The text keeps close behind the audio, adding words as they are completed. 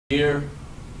Here,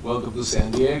 welcome to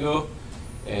San Diego,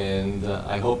 and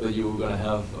I hope that you're going to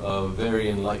have a very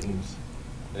enlightened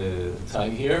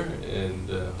time here, and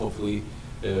hopefully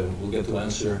we'll get to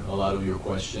answer a lot of your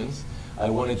questions. I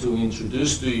wanted to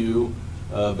introduce to you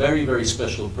a very, very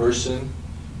special person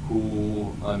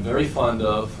who I'm very fond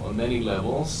of on many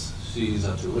levels. She's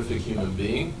a terrific human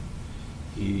being.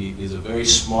 He is a very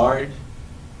smart,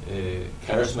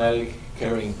 charismatic,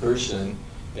 caring person,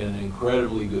 and an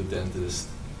incredibly good dentist.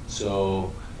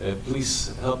 So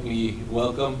please help me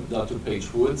welcome Dr.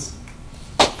 Paige Woods.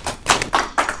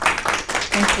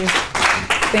 Thank you.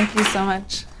 Thank you so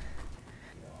much.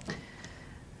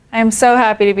 I'm so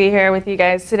happy to be here with you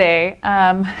guys today.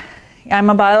 I'm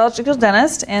a biological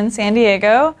dentist in San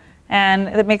Diego, and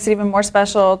it makes it even more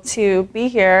special to be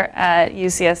here at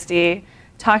UCSD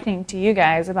talking to you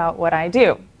guys about what I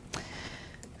do.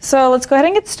 So let's go ahead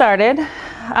and get started.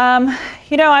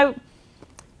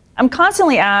 I'm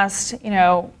constantly asked,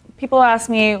 people ask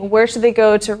me, where should they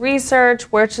go to research?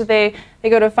 Where should they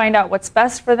go to find out what's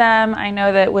best for them? I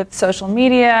know that with social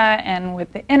media and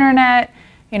with the internet,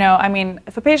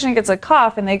 if a patient gets a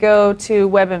cough and they go to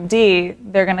WebMD,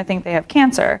 they're going to think they have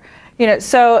cancer.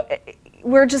 So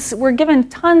we're given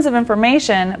tons of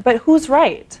information, but who's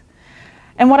right?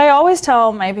 And what I always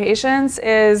tell my patients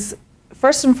is,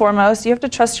 first and foremost, you have to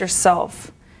trust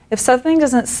yourself. If something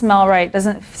doesn't smell right,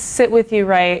 doesn't sit with you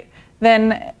right,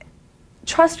 then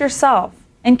trust yourself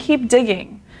and keep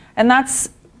digging. And that's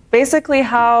basically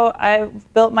how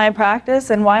I've built my practice,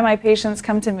 and why my patients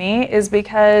come to me is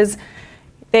because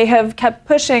they have kept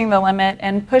pushing the limit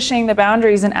and pushing the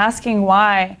boundaries and asking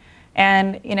why,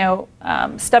 and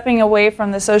stepping away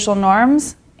from the social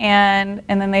norms, and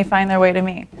then they find their way to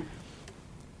me.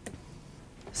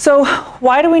 So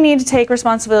why do we need to take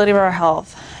responsibility for our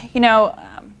health?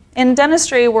 In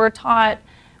dentistry, we're taught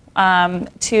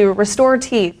to restore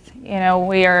teeth.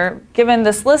 We are given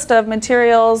this list of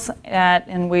materials,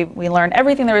 and we learn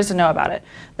everything there is to know about it.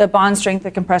 The bond strength,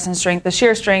 the compression strength, the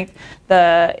shear strength,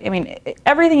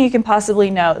 everything you can possibly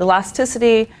know, the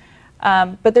elasticity.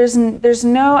 But there's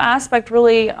no aspect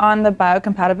really on the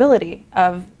biocompatibility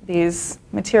of these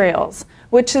materials,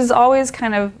 which is always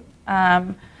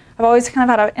I've always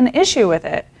kind of had an issue with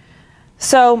it.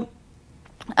 So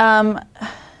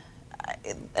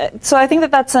I think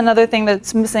that that's another thing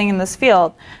that's missing in this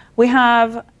field. We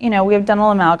have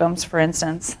dental amalgams, for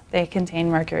instance. They contain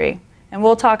mercury, and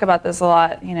we'll talk about this a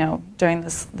lot, during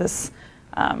this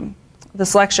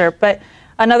lecture. But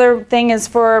another thing is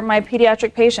for my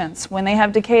pediatric patients, when they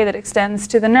have decay that extends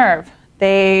to the nerve,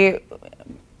 the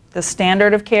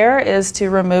standard of care is to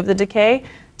remove the decay,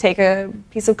 take a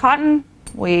piece of cotton,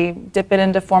 we dip it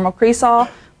into formal cresol,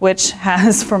 which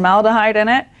has formaldehyde in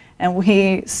it, and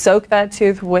we soak that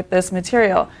tooth with this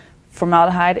material.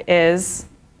 Formaldehyde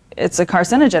it's a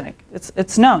carcinogenic.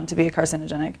 It's known to be a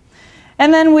carcinogenic.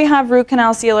 And then we have root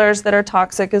canal sealers that are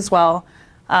toxic as well.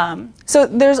 So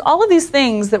there's all of these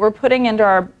things that we're putting into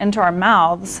our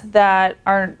mouths that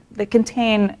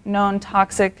contain known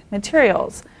toxic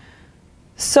materials.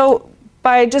 So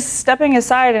by just stepping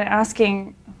aside and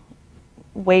asking,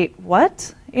 wait,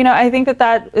 what? I think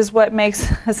that is what makes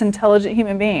us intelligent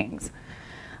human beings.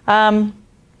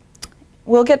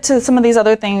 We'll get to some of these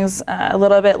other things a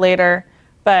little bit later,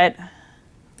 but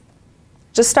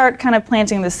just start kind of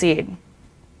planting the seed.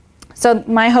 So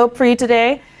my hope for you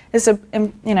today is to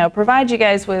provide you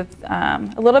guys with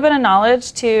a little bit of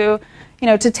knowledge to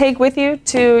take with you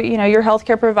to your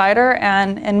healthcare provider,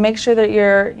 and make sure that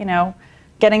you're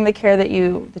getting the care that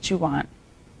you want.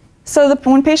 So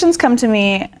when patients come to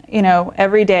me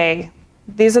every day,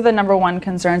 these are the #1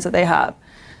 concerns that they have.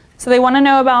 So they want to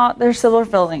know about their silver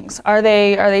fillings. Are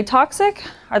they toxic?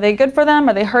 Are they good for them?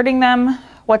 Are they hurting them?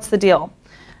 What's the deal?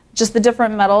 Just the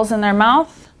different metals in their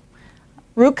mouth.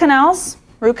 Root canals.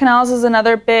 Root canals is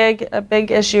another big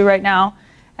issue right now,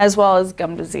 as well as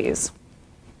gum disease.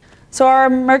 So our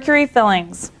mercury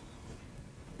fillings.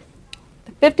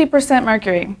 50%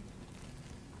 mercury.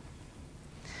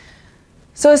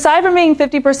 So aside from being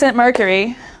 50%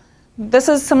 mercury, this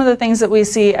is some of the things that we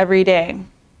see every day.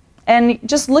 And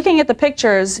just looking at the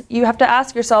pictures, you have to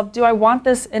ask yourself, do I want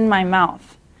this in my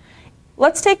mouth?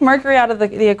 Let's take mercury out of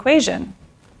the equation.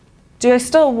 Do I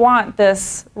still want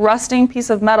this rusting piece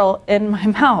of metal in my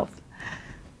mouth?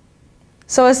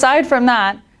 So aside from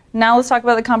that, now let's talk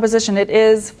about the composition. It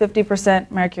is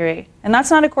 50% mercury. And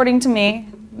that's not according to me.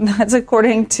 That's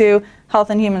according to Health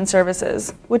and Human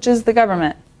Services, which is the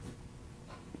government.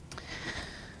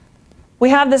 We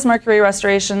have this mercury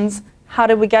restorations. How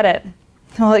did we get it?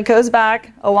 Well, it goes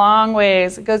back a long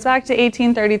ways. It goes back to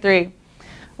 1833,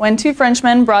 when 2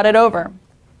 Frenchmen brought it over.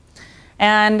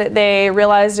 And they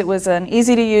realized it was an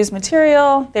easy-to-use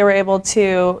material. They were able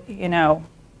to,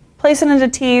 place it into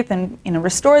teeth and,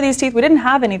 restore these teeth. We didn't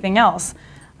have anything else.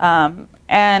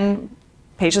 And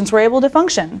patients were able to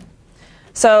function.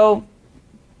 So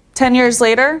 10 years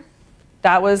later,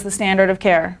 that was the standard of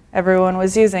care. Everyone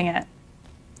was using it.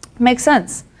 Makes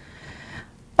sense.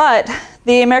 But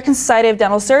the American Society of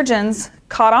Dental Surgeons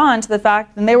caught on to the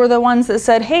fact, and they were the ones that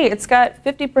said, hey, it's got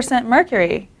 50%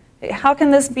 mercury. How can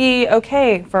this be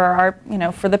okay for our,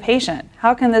 for the patient?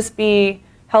 How can this be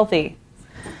healthy?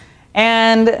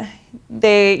 And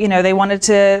they wanted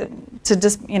to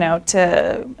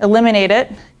eliminate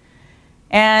it.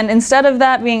 And instead of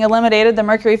that being eliminated, the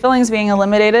mercury fillings being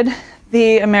eliminated,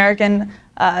 the American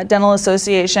Dental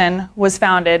Association was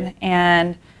founded,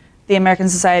 and the American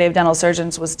Society of Dental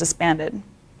Surgeons was disbanded.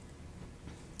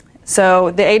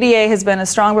 So the ADA has been a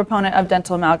strong proponent of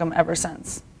dental amalgam ever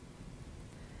since.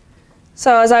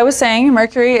 So as I was saying,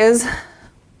 mercury is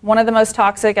one of the most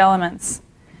toxic elements.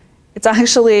 It's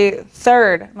actually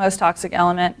third most toxic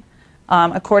element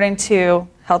according to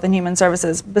Health and Human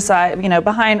Services,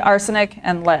 behind arsenic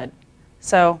and lead.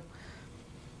 So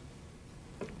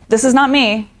this is not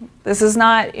me. This is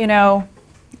not,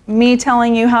 me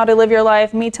telling you how to live your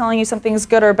life, me telling you something's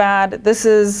good or bad. This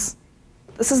is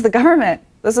the government.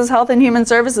 This is Health and Human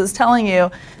Services telling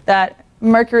you that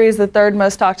mercury is the third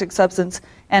most toxic substance,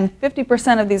 and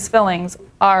 50% of these fillings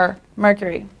are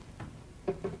mercury.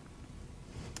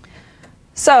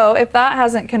 So if that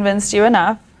hasn't convinced you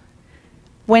enough,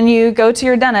 when you go to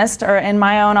your dentist, or in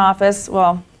my own office,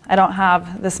 well, I don't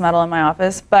have this metal in my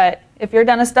office, but if your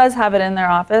dentist does have it in their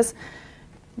office,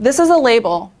 this is a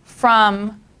label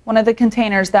from one of the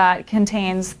containers that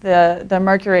contains the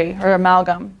mercury or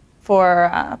amalgam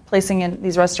for placing in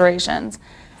these restorations.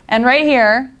 And right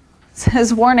here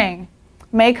says, warning,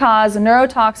 may cause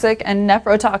neurotoxic and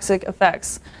nephrotoxic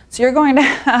effects. So you're going to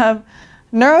have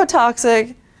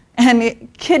neurotoxic and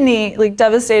kidney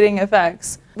devastating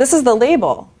effects. This is the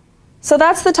label. So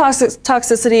that's the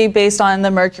toxicity based on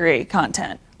the mercury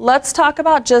content. Let's talk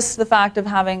about just the fact of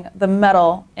having the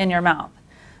metal in your mouth.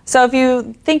 So if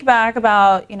you think back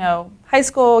about, high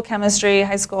school chemistry,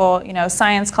 high school,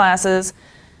 science classes,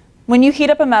 when you heat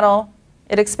up a metal,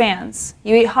 it expands.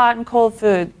 You eat hot and cold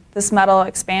food, this metal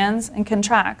expands and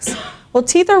contracts. Well,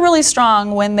 teeth are really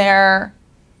strong when they're,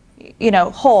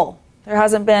 whole. There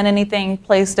hasn't been anything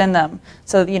placed in them.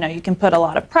 So, you can put a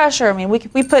lot of pressure. I mean,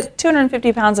 we put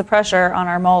 250 pounds of pressure on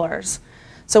our molars.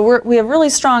 So we have really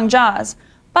strong jaws.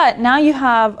 But now you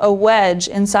have a wedge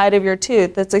inside of your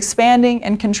tooth that's expanding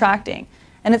and contracting.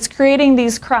 And it's creating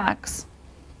these cracks.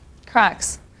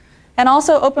 And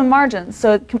also open margins.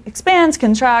 So it expands,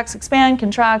 contracts, expand,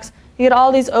 contracts. You get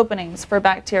all these openings for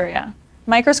bacteria.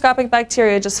 Microscopic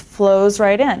bacteria just flows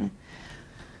right in.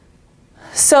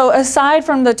 So aside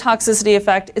from the toxicity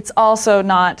effect, it's also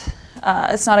not,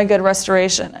 it's not a good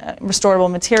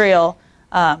restorable material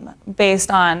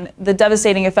based on the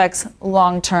devastating effects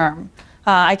long term.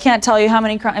 I can't tell you how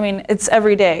many, it's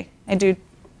every day. I do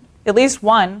at least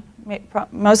one,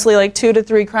 mostly like 2 to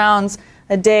 3 crowns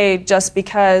a day just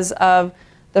because of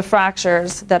the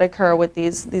fractures that occur with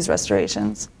these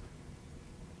restorations.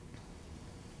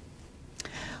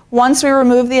 Once we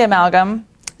remove the amalgam,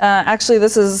 actually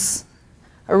this is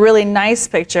a really nice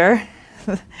picture.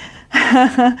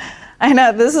 I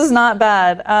know, this is not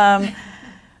bad.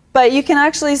 But you can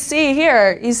actually see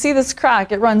here, you see this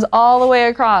crack, it runs all the way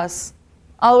across.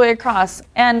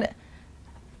 And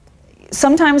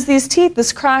sometimes these teeth,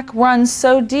 this crack runs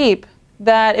so deep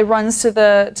that it runs to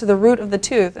the root of the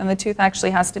tooth, and the tooth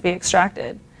actually has to be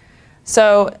extracted.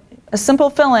 So a simple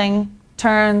filling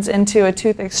turns into a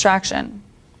tooth extraction.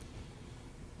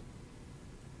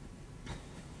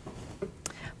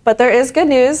 But there is good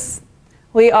news.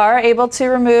 We are able to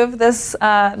remove these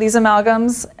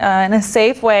amalgams in a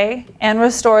safe way and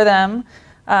restore them.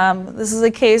 This is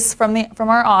a case from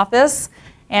our office,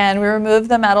 and we removed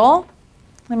the metal,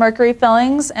 the mercury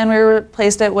fillings, and we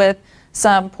replaced it with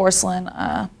some porcelain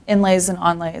inlays and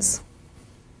onlays.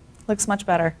 Looks much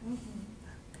better.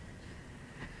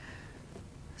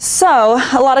 So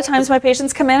a lot of times my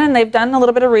patients come in and they've done a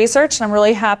little bit of research, and I'm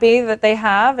really happy that they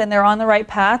have, and they're on the right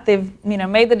path. They've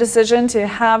made the decision to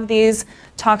have these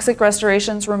toxic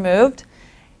restorations removed,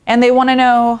 and they want to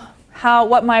know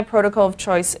what my protocol of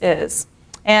choice is.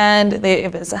 And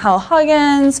if it's Hal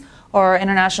Huggins or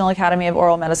International Academy of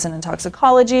Oral Medicine and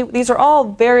Toxicology, these are all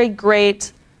very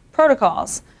great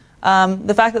protocols.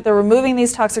 The fact that they're removing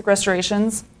these toxic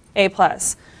restorations, A+.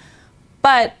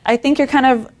 But I think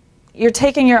you're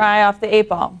taking your eye off the 8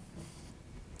 ball.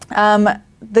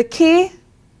 The key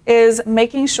is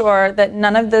making sure that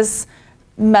none of this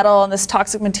metal and this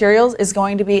toxic materials is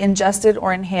going to be ingested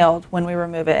or inhaled when we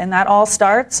remove it. And that all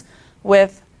starts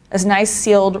with a nice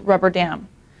sealed rubber dam.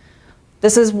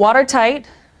 This is watertight.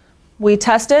 We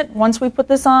test it. Once we put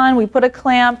this on, we put a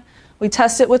clamp, we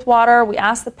test it with water, we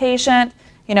ask the patient,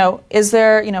 is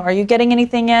there, are you getting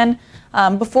anything in?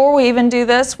 Before we even do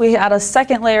this, we add a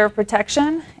second layer of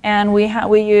protection, and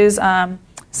we use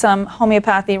some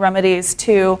homeopathy remedies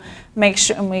to make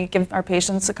sure, and we give our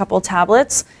patients a couple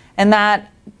tablets, and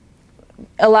that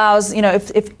allows,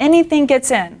 if anything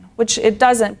gets in, which it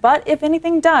doesn't, but if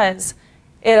anything does,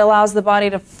 it allows the body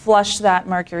to flush that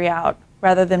mercury out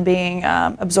rather than being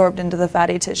absorbed into the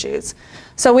fatty tissues.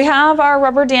 So we have our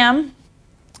rubber dam,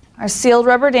 our sealed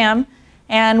rubber dam,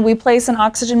 and we place an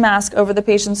oxygen mask over the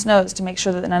patient's nose to make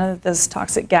sure that none of this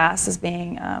toxic gas is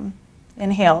being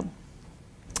inhaled.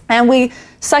 And we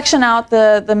section out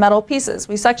the metal pieces.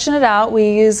 We section it out.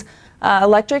 We use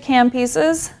electric hand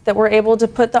pieces that we're able to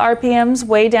put the RPMs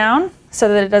way down so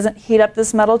that it doesn't heat up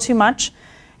this metal too much.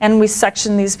 And we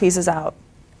section these pieces out.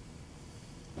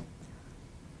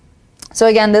 So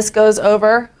again, this goes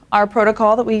over our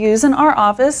protocol that we use in our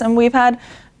office, and we've had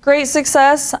great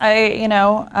success. We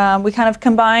kind of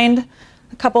combined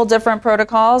a couple different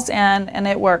protocols, and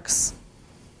it works.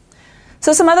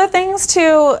 So some other things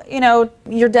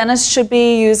your dentist should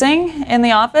be using in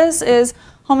the office is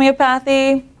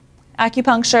homeopathy,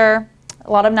 acupuncture, a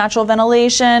lot of natural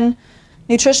ventilation,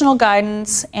 nutritional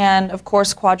guidance, and of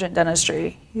course quadrant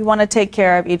dentistry. You want to take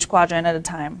care of each quadrant at a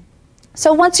time.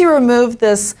 So once you remove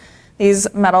these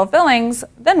metal fillings,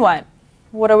 then what?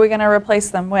 What are we going to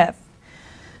replace them with?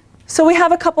 So we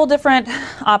have a couple different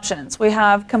options. We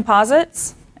have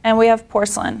composites and we have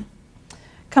porcelain.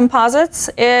 Composites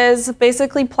is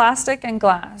basically plastic and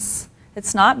glass.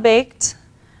 It's not baked.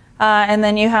 And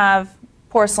then you have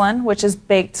porcelain, which is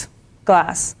baked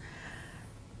glass.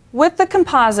 With the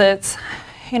composites,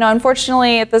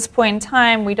 unfortunately at this point in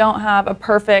time, we don't have a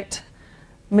perfect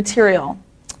material.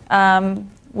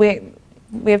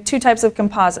 We have two types of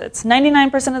composites.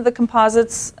 99% of the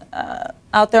composites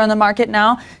out there on the market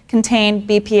now contain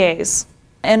BPAs.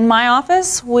 In my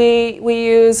office,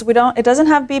 it doesn't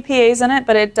have BPAs in it,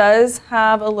 but it does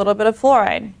have a little bit of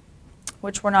fluoride,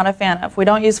 which we're not a fan of. We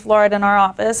don't use fluoride in our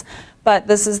office, but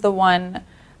this is the one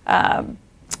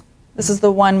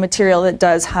material that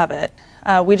does have it.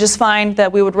 We just find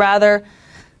that we would rather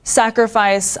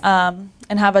sacrifice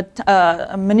and have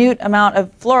a minute amount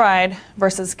of fluoride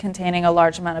versus containing a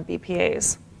large amount of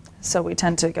BPAs. So we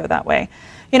tend to go that way.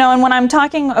 And when I'm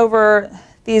talking over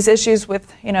these issues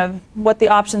with, what the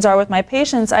options are with my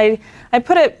patients, I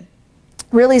put it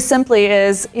really simply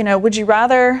is, would you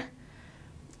rather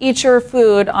eat your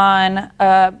food on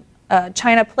a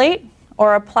china plate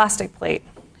or a plastic plate?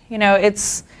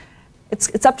 It's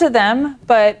up to them,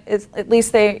 but at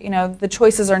least the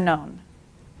choices are known.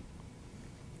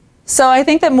 So I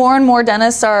think that more and more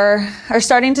dentists are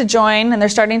starting to join, and they're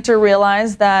starting to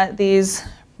realize that these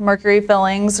mercury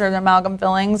fillings or the amalgam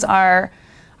fillings are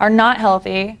not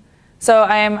healthy. So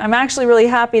I'm actually really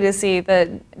happy to see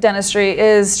that dentistry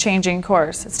is changing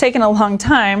course. It's taken a long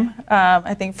time.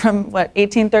 I think from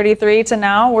 1833 to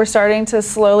now, we're starting to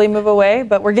slowly move away,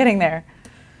 but we're getting there.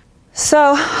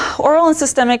 So oral and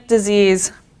systemic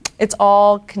disease, it's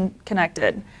all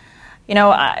connected.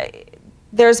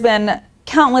 There's been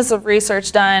countless of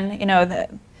research done,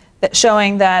 that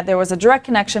showing that there was a direct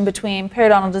connection between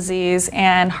periodontal disease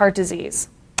and heart disease.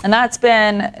 And that's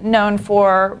been known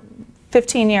for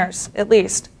 15 years, at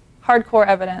least, hardcore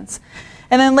evidence.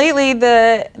 And then lately,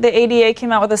 the ADA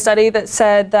came out with a study that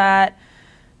said that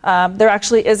there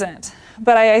actually isn't.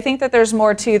 But I think that there's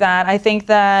more to that. I think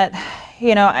that,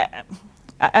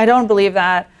 I don't believe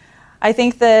that. I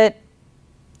think that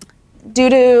due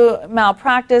to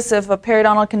malpractice, if a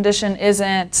periodontal condition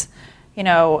isn't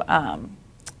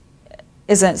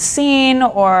seen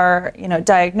or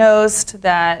diagnosed,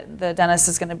 that the dentist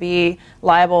is going to be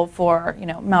liable for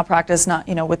malpractice, not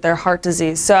with their heart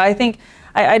disease. So I think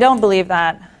I don't believe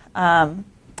that.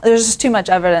 There's just too much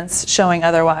evidence showing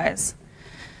otherwise.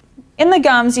 In the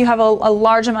gums, you have a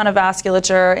large amount of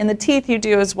vasculature. In the teeth, you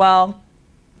do as well,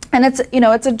 and it's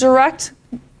a direct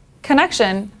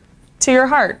connection to your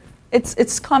heart.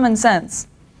 It's common sense.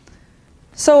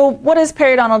 So what is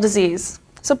periodontal disease?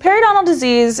 So periodontal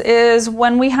disease is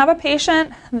when we have a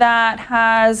patient that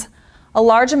has a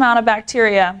large amount of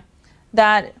bacteria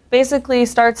that basically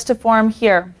starts to form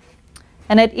here.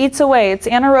 And it eats away. It's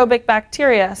anaerobic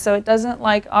bacteria, so it doesn't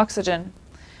like oxygen.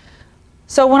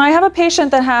 So when I have a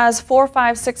patient that has 4,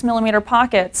 5, 6 millimeter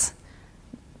pockets,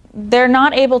 they're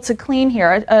not able to clean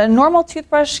here. A normal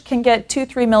toothbrush can get 2,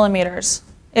 3 millimeters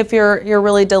if you're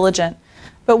really diligent.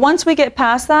 But once we get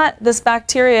past that, this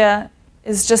bacteria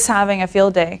is just having a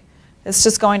field day. It's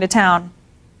just going to town.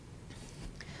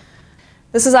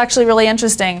 This is actually really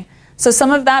interesting. So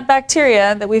some of that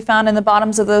bacteria that we found in the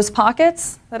bottoms of those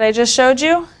pockets that I just showed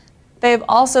you, they've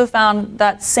also found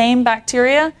that same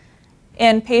bacteria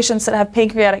in patients that have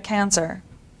pancreatic cancer.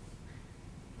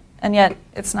 And yet,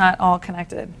 it's not all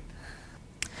connected.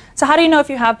 So how do you know if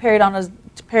you have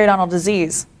periodontal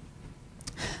disease?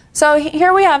 So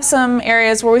here we have some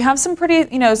areas where we have some pretty,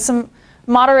 some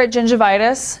moderate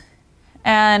gingivitis,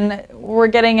 and we're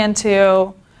getting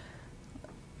into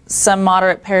some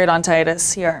moderate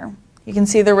periodontitis here. You can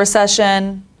see the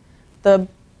recession, the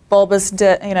bulbous,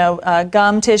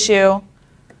 gum tissue,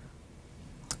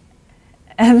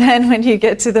 and then when you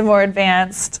get to the more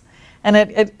advanced,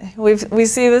 and we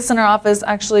see this in our office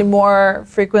actually more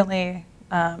frequently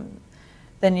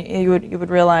than you would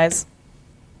realize.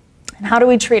 And how do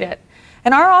we treat it?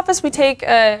 In our office, we take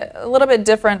a little bit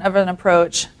different of an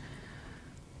approach.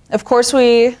 Of course,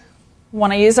 we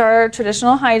want to use our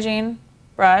traditional hygiene,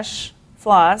 brush,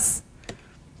 floss.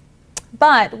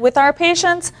 But with our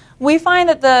patients, we find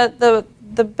that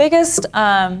the biggest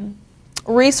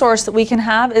resource that we can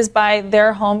have is by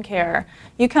their home care.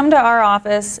 You come to our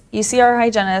office, you see our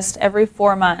hygienist every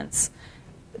 4 months.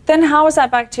 Then how is that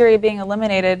bacteria being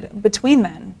eliminated between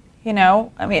then?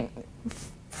 I mean,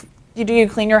 do you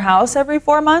clean your house every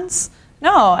 4 months?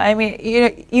 No, I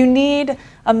mean, you need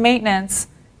a maintenance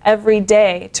every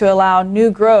day to allow new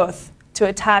growth to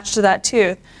attach to that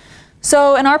tooth.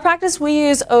 So in our practice, we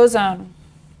use ozone.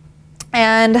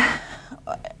 And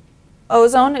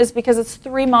ozone is because it's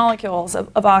 3 molecules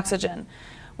of oxygen.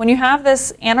 When you have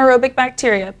this anaerobic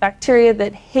bacteria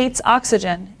that hates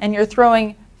oxygen, and you're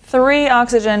throwing 3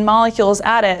 oxygen molecules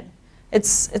at it,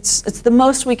 it's the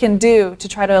most we can do to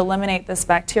try to eliminate this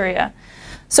bacteria.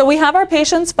 So we have our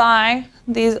patients buy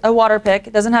a water pick.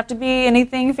 It doesn't have to be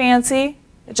anything fancy.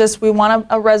 We want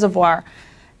a reservoir.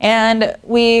 And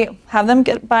we have them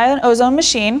buy an ozone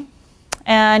machine,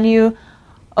 and you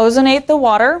ozonate the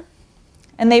water,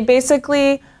 and they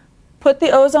basically put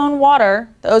the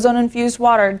ozone-infused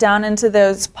water down into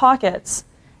those pockets,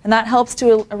 and that helps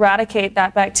to eradicate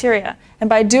that bacteria. And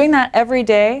by doing that every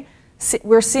day,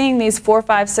 we're seeing these 4,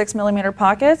 5, 6 millimeter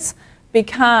pockets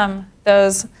become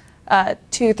those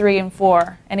 2, 3, and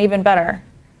 4, and even better.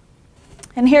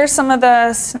 And here's some of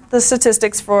the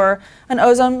statistics for an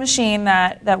ozone machine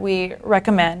that we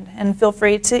recommend. And feel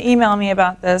free to email me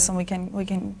about this, and we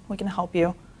can help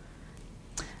you.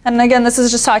 And again, this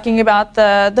is just talking about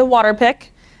the water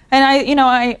pick. And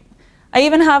I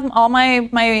even have all my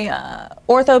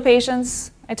ortho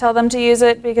patients. I tell them to use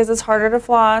it because it's harder to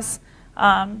floss.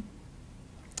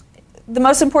 The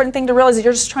most important thing to realize is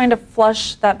you're just trying to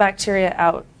flush that bacteria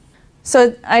out.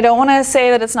 So I don't want to say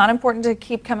that it's not important to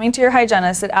keep coming to your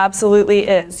hygienist. It absolutely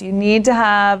is. You need to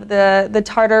have the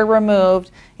tartar removed.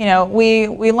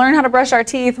 We learn how to brush our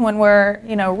teeth when we're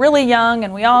really young,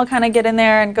 and we all kind of get in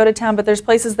there and go to town, but there's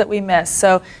places that we miss.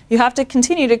 So you have to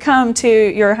continue to come to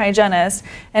your hygienist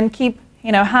and keep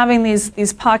having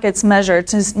these pockets measured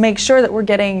to make sure that we're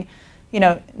getting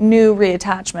new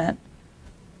reattachment.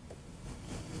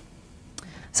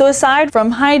 So aside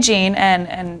from hygiene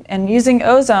and using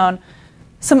ozone,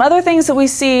 some other things that we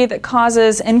see that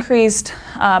causes increased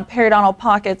periodontal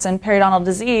pockets and periodontal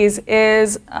disease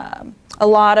is a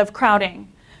lot of crowding.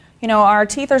 Our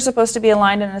teeth are supposed to be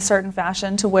aligned in a certain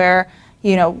fashion to where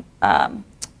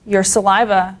your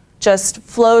saliva just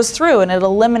flows through and it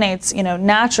eliminates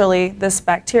naturally this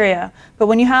bacteria. But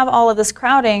when you have all of this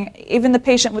crowding, even the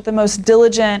patient with the most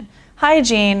diligent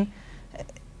hygiene,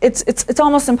 it's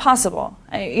almost impossible.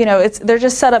 They're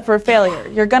just set up for failure.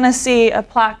 You're going to see a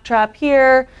plaque trap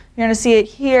here. You're going to see it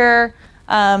here.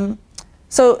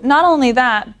 So not only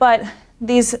that, but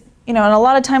these, and a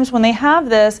lot of times when they have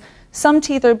this, some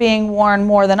teeth are being worn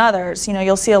more than others.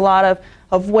 You'll see a lot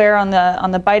of wear on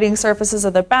the biting surfaces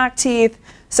of the back teeth.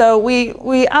 So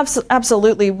we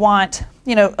absolutely want,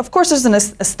 of course there's an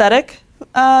aesthetic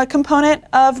component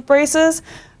of braces,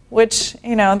 which,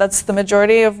 that's the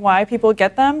majority of why people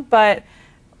get them. But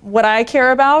what I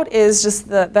care about is just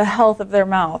the health of their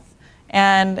mouth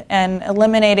and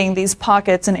eliminating these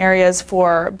pockets and areas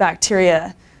for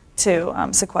bacteria to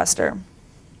sequester.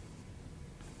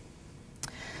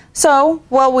 So,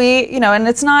 and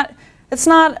it's not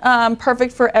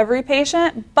perfect for every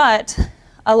patient, but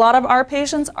a lot of our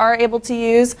patients are able to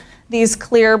use these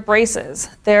clear braces.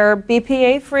 They're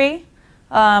BPA free.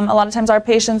 A lot of times our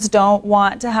patients don't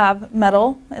want to have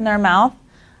metal in their mouth.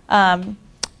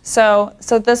 So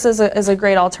this is a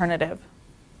great alternative.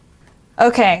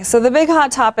 Okay, so the big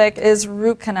hot topic is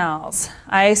root canals.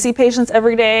 I see patients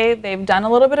every day, they've done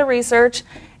a little bit of research,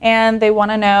 and they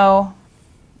want to know,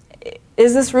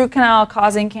 is this root canal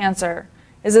causing cancer?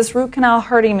 Is this root canal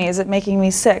hurting me? Is it making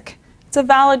me sick? It's a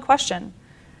valid question.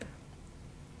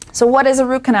 So what is a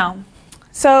root canal?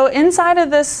 So inside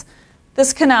of this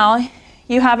canal,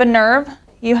 you have a nerve,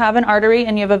 you have an artery,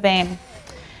 and you have a vein.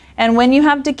 And when you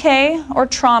have decay or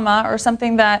trauma or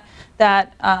something that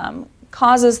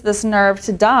causes this nerve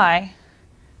to die,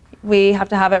 we have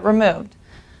to have it removed.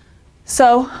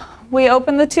 So we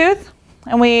open the tooth,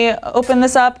 and we open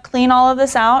this up, clean all of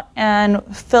this out, and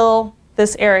fill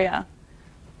this area.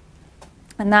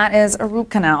 And that is a root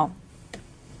canal.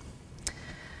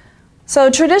 So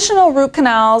traditional root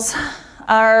canals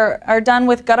are done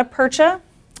with gutta percha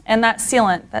and that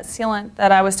sealant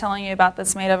that I was telling you about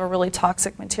that's made of a really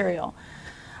toxic material.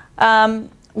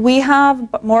 We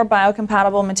have more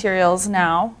biocompatible materials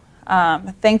now,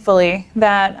 thankfully,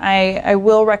 that I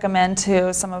will recommend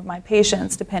to some of my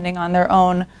patients depending on their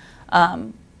own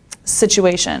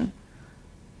situation.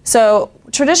 So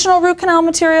traditional root canal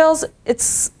materials,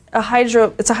 it's a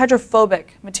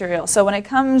hydrophobic material. So when it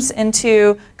comes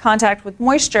into contact with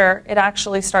moisture, it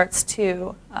actually starts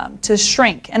to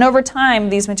shrink. And over time,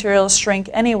 these materials shrink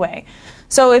anyway.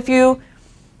 So if you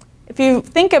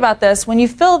think about this, when you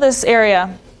fill this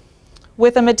area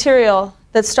with a material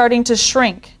that's starting to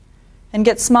shrink and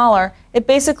get smaller, it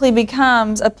basically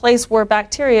becomes a place where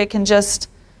bacteria can just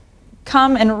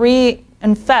come and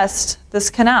reinfest this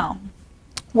canal.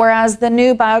 Whereas the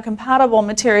new biocompatible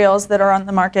materials that are on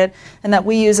the market and that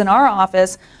we use in our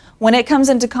office, when it comes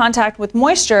into contact with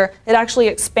moisture, it actually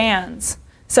expands.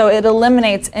 So it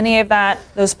eliminates any of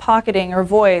those pocketing or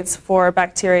voids for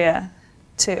bacteria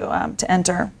to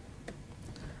enter.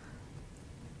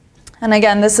 And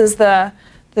again, this is the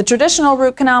traditional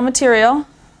root canal material.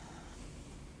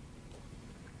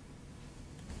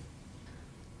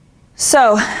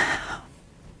 So,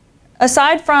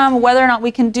 aside from whether or not we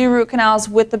can do root canals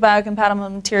with the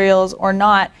biocompatible materials or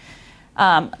not,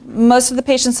 most of the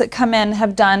patients that come in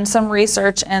have done some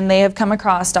research and they have come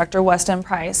across Dr. Weston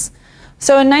Price.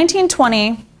 So in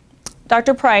 1920,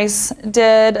 Dr. Price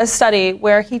did a study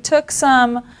where he took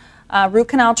some root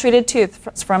canal treated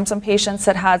tooth from some patients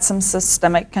that had some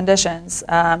systemic conditions.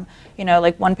 You know,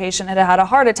 like one patient had had a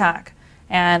heart attack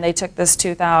and they took this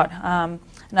tooth out.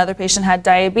 Another patient had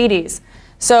diabetes.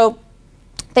 So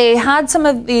they had some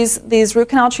of these root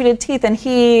canal treated teeth, and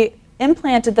he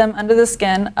implanted them under the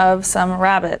skin of some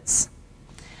rabbits.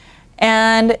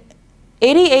 And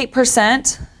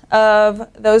 88% of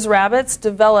those rabbits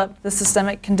developed the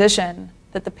systemic condition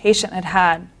that the patient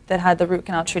had that had the root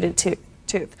canal treated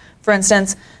tooth. For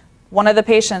instance, one of the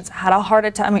patients had a heart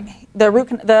attack. I mean, the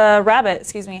rabbit,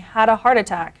 excuse me, had a heart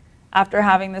attack after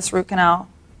having this root canal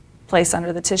placed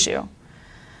under the tissue.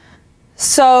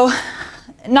 So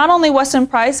not only Weston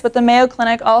Price, but the Mayo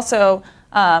Clinic also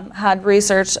had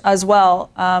research as well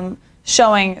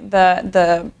showing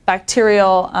the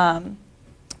bacterial,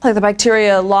 like the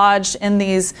bacteria lodged in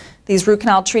these root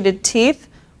canal treated teeth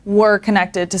were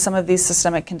connected to some of these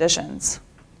systemic conditions.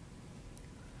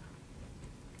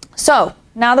 So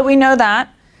now that we know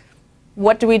that,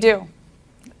 what do we do?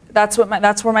 That's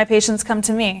where my patients come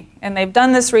to me, and they've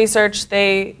done this research.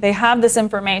 They have this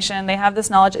information. They have this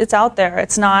knowledge. It's out there.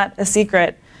 It's not a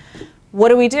secret. What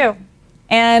do we do?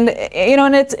 And you know,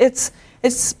 and this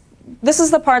is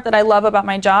the part that I love about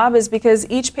my job, is because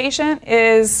each patient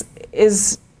is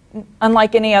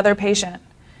unlike any other patient.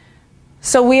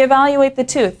 So we evaluate the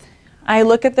tooth. I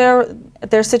look at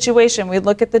their situation. We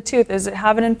look at the tooth. Does it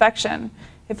have an infection?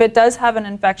 If it does have an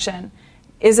infection,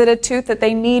 is it a tooth that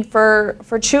they need for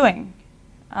chewing?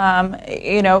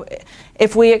 You know,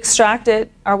 if we extract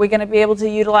it, are we going to be able to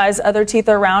utilize other teeth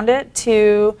around it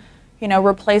to, you know,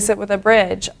 replace it with a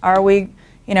bridge? Are we,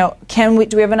 you know,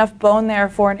 do we have enough bone there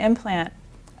for an implant?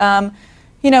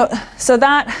 You know, so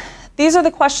these are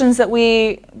the questions that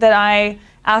I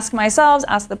ask myself,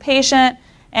 ask the patient,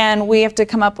 and we have to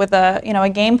come up with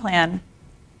a game plan.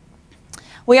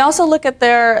 We also look at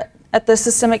the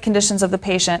systemic conditions of the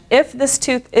patient. If this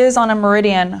tooth is on a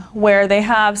meridian where they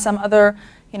have some other,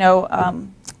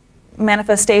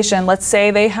 manifestation, let's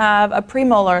say they have a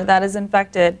premolar that is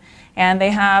infected and they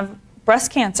have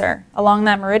breast cancer along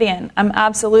that meridian, I'm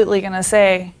absolutely going to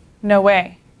say, no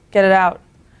way, get it out.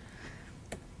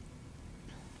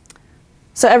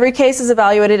 So every case is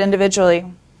evaluated individually.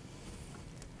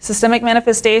 Systemic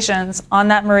manifestations on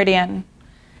that meridian.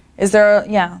 Are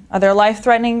there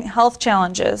life-threatening health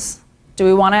challenges? Do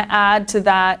we want to add to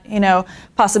that,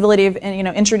 possibility of,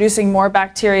 introducing more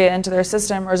bacteria into their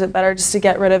system, or is it better just to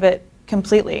get rid of it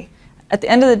completely? at the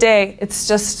end of the day, it's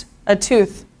just a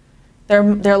tooth.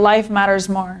 Their life matters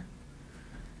more.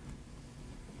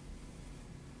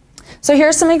 So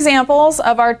here's some examples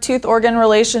of our tooth-organ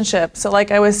relationship. So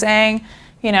like I was saying,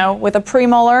 you know, with a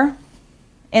premolar,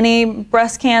 any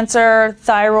breast cancer,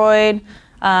 thyroid,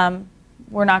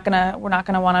 we're not gonna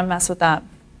want to mess with that.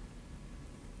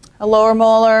 A lower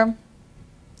molar,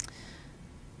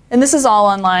 and this is all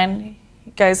online,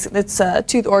 guys. It's a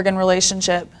tooth-organ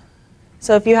relationship.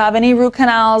 So if you have any root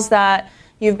canals that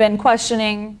you've been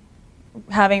questioning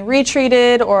having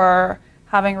retreated or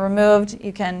having removed,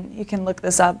 you can look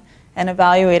this up and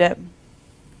evaluate it.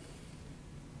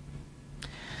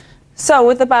 So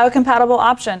with the biocompatible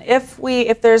option,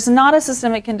 if there's not a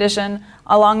systemic condition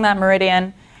along that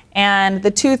meridian and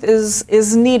the tooth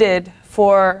is needed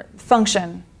for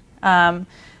function,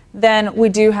 then we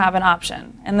do have an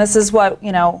option. And this is what,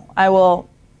 you know, I will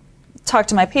talk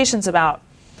to my patients about.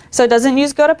 So it doesn't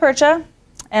use gutta percha,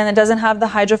 and it doesn't have the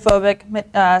hydrophobic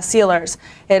sealers.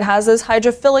 It has those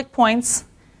hydrophilic points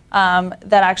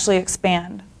that actually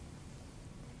expand.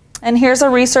 And here's a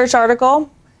research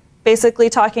article basically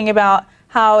talking about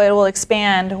how it will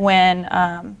expand when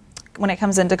it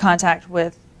comes into contact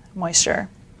with moisture.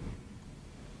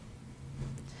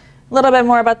 A little bit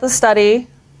more about the study.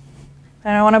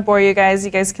 I don't want to bore you guys.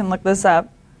 You guys can look this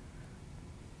up.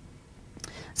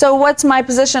 So what's my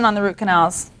position on the root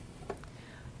canals?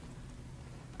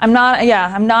 I'm not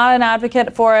an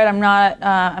advocate for it.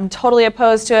 I'm totally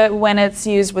opposed to it when it's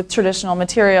used with traditional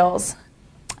materials.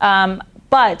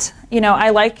 But, you know,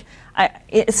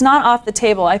 it's not off the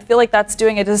table. I feel like that's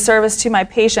doing a disservice to my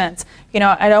patients. You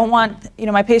know, I don't want, you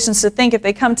know, my patients to think if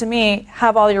they come to me,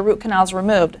 have all your root canals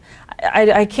removed.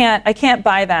 I can't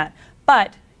buy that.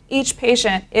 But each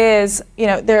patient is, you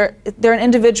know, they're an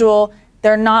individual.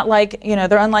 They're not like, you know,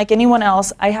 they're unlike anyone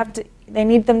else. They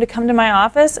need them to come to my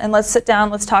office and let's sit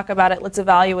down, let's talk about it, let's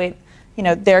evaluate, you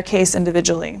know, their case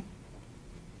individually.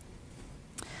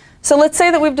 So let's say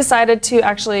that we've decided to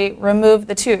actually remove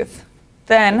the tooth.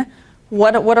 Then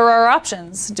what are our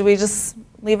options? Do we just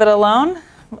leave it alone?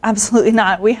 Absolutely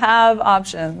not. We have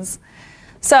options.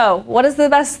 So what is the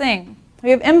best thing?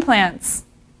 We have implants,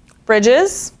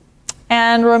 bridges,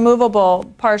 and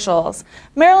removable partials.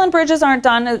 Maryland bridges aren't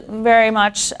done very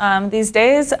much these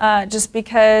days just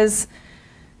because,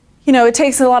 you know, it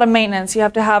takes a lot of maintenance. You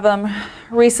have to have them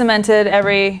re-cemented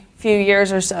every few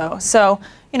years or so. So,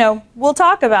 you know, we'll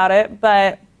talk about it,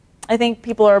 but I think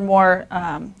people are more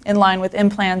in line with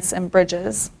implants and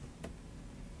bridges.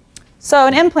 So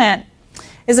an implant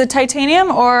is a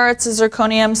titanium or it's a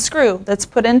zirconium screw that's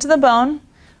put into the bone.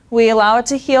 We allow it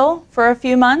to heal for a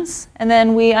few months, and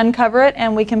then we uncover it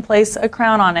and we can place a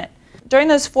crown on it. During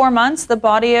those 4 months, the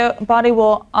body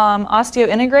will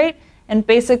osteointegrate and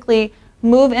basically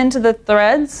move into the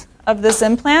threads of this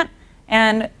implant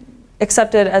and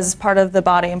accept it as part of the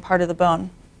body and part of the bone.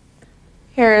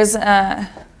 Here's,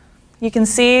 you can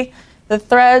see the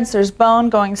threads, there's bone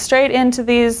going straight into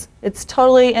these. It's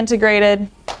totally integrated,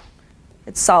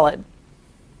 it's solid.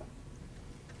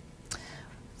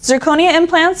 Zirconia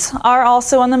implants are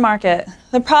also on the market.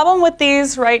 The problem with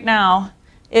these right now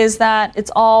is that it's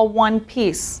all one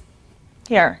piece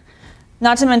here,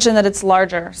 not to mention that it's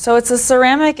larger. So it's a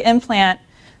ceramic implant,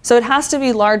 so it has to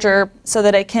be larger so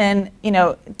that it can, you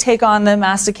know, take on the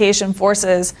mastication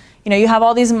forces. You know, you have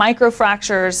all these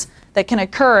microfractures that can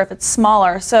occur if it's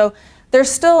smaller. So they're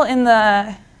still in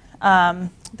the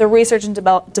research and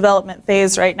development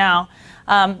phase right now.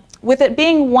 With it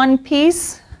being one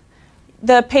piece,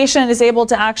 the patient is able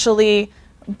to actually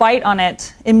bite on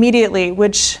it immediately,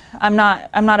 which I'm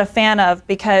not a fan of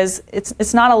because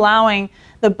it's not allowing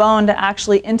the bone to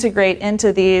actually integrate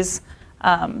into these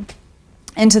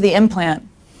into the implant.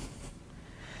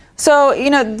 So,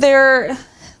 you know, there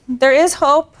is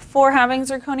hope for having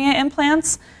zirconia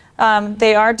implants.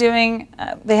 They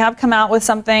have come out with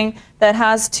something that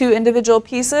has 2 individual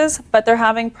pieces, but they're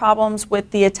having problems with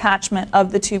the attachment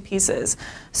of the 2 pieces.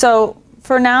 So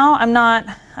for now, I'm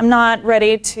not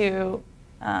ready to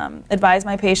advise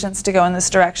my patients to go in this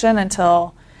direction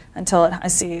until I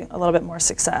see a little bit more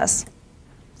success.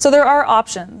 So there are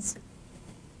options.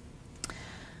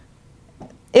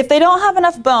 If they don't have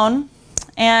enough bone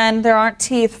and there aren't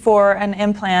teeth for an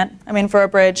implant, for a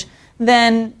bridge,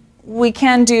 then we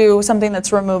can do something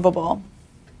that's removable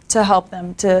to help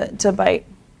them to bite.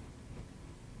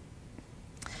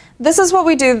 This is what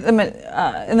we do in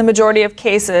the majority of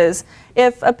cases.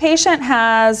 If a patient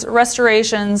has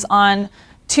restorations on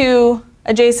 2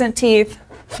 adjacent teeth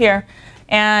here,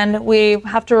 and we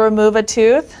have to remove a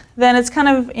tooth, then it's kind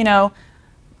of, you know,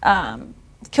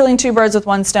 killing 2 birds with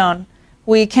 1 stone.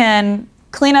 We can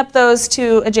clean up those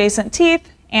two adjacent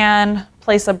teeth and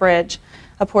place a bridge,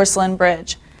 a porcelain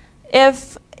bridge.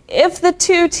 If the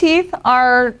two teeth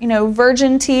are,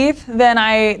 virgin teeth, then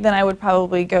I would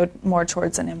probably go more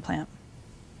towards an implant.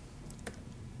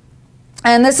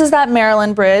 And this is that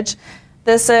Maryland bridge.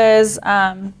 This is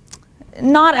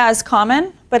not as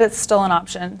common, but it's still an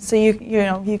option. So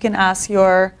you can ask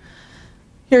your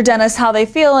dentist how they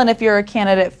feel and if you're a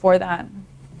candidate for that.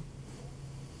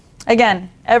 Again,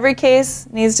 every case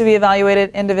needs to be evaluated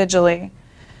individually.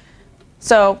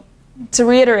 So to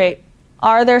reiterate,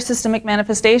 are there systemic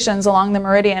manifestations along the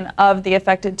meridian of the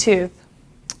affected tooth?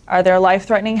 Are there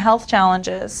life-threatening health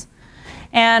challenges?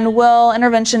 And will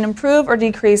intervention improve or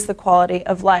decrease the quality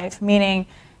of life? Meaning,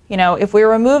 if we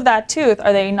remove that tooth,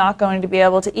 are they not going to be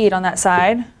able to eat on that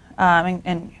side?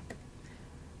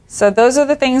 So those are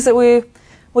the things that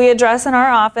we address in our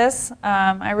office.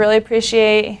 I really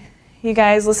appreciate you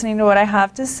guys listening to what I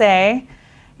have to say.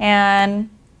 And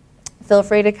feel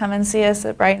free to come and see us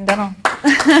at Brighton Dental.